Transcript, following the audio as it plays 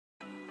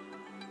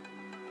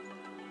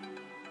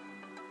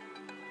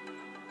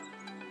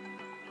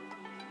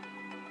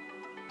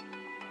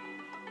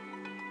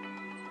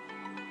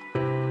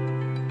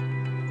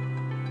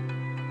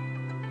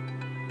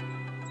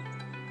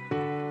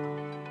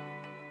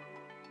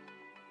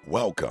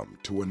Welcome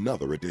to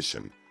another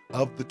edition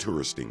of the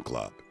Touristing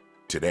Club.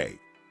 Today,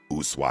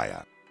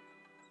 Ushuaia.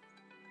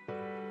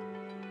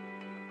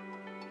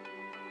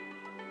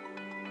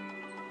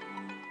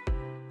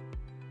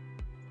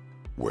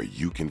 Where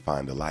you can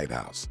find a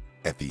lighthouse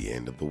at the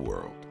end of the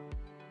world,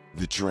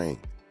 the train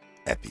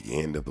at the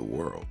end of the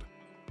world,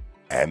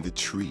 and the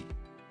tree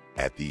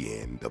at the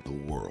end of the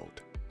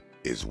world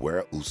is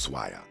where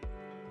Ushuaia,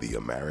 the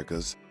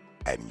Americas,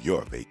 and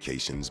your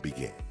vacations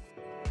begin.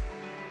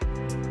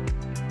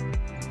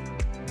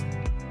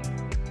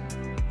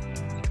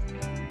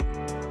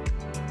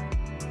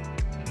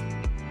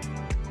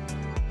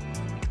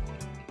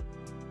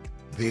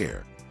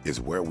 There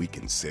is where we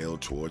can sail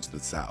towards the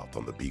south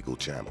on the Beagle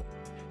Channel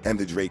and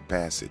the Drake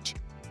Passage,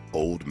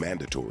 old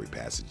mandatory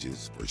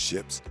passages for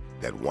ships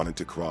that wanted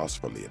to cross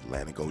from the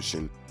Atlantic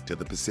Ocean to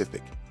the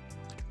Pacific,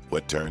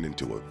 what turned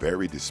into a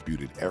very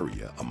disputed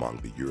area among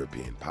the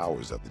European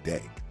powers of the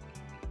day.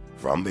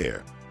 From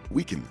there,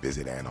 we can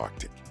visit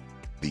Antarctic,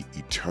 the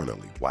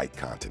eternally white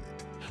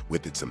continent,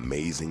 with its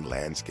amazing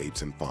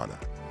landscapes and fauna.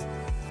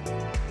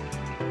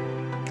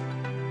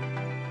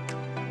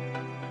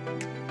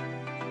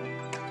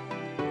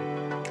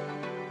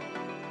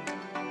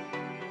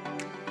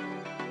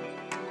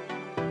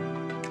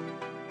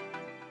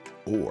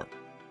 Or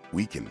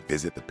we can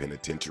visit the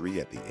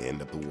penitentiary at the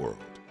end of the world,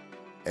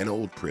 an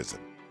old prison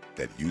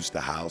that used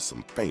to house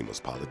some famous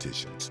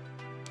politicians.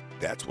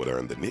 That's what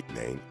earned the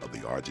nickname of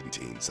the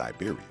Argentine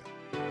Siberia.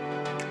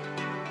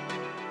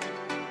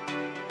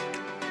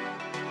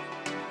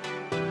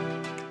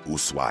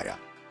 Ushuaia,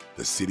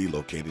 the city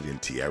located in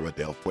Tierra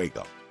del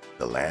Fuego,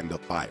 the land of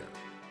fire,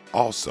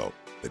 also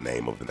the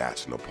name of the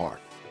national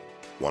park,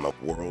 one of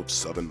the world's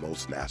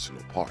southernmost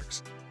national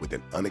parks, with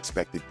an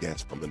unexpected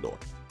guest from the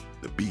north,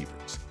 the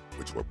beavers,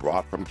 which were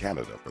brought from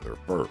Canada for their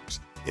furs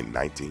in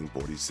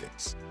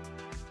 1946.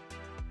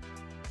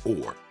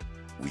 Or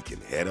we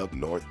can head up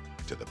north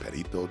to the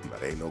Perito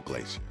Moreno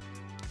Glacier,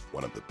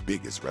 one of the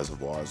biggest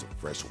reservoirs of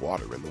fresh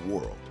water in the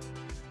world,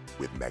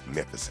 with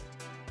magnificent,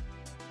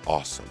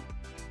 awesome,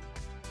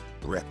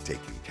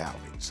 breathtaking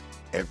calvings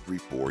every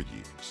 4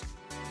 years.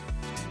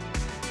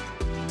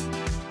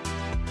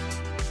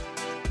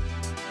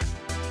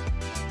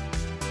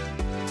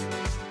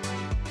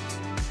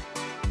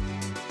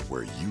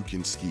 Where you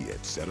can ski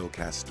at Cerro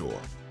Castor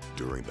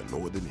during the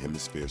Northern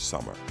Hemisphere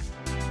summer.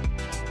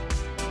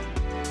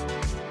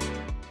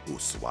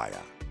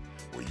 Ushuaia,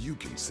 where you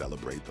can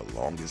celebrate the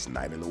longest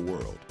night in the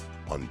world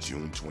on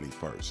June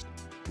 21st,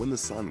 when the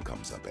sun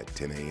comes up at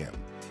 10 a.m.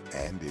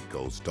 and it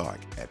goes dark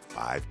at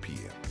 5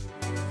 p.m.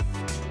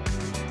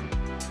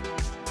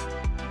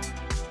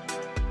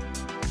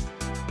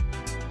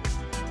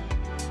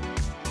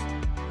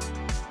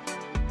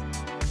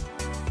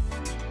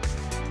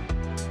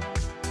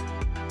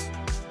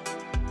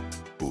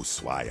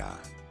 Ushuaia,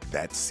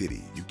 that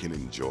city you can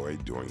enjoy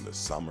during the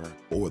summer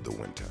or the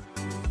winter.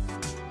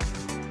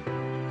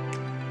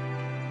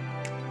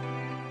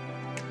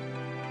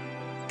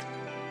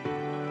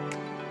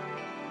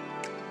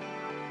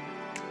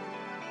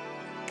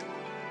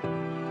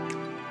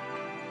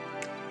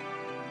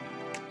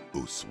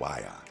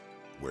 Ushuaia,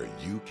 where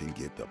you can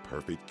get the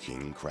perfect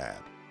king crab,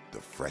 the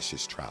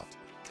freshest trout,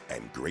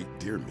 and great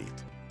deer meat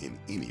in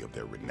any of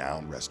their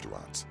renowned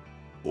restaurants,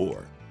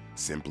 or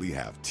simply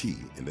have tea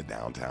in the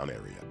downtown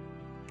area.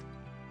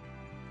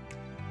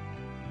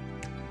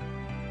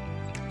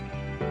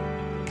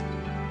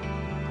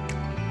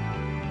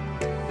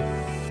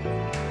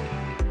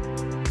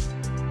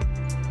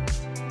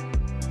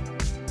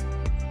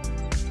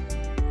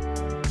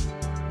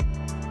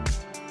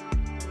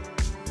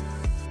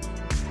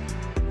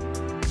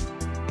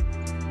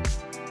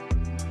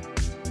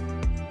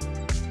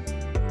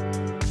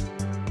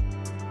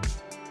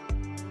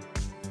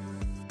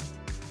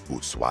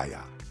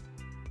 Ushuaia,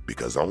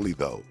 because only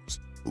those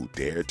who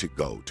dare to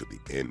go to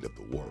the end of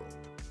the world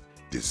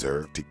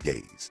deserve to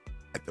gaze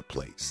at the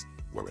place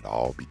where it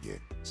all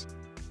begins.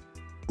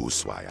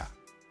 Ushuaia.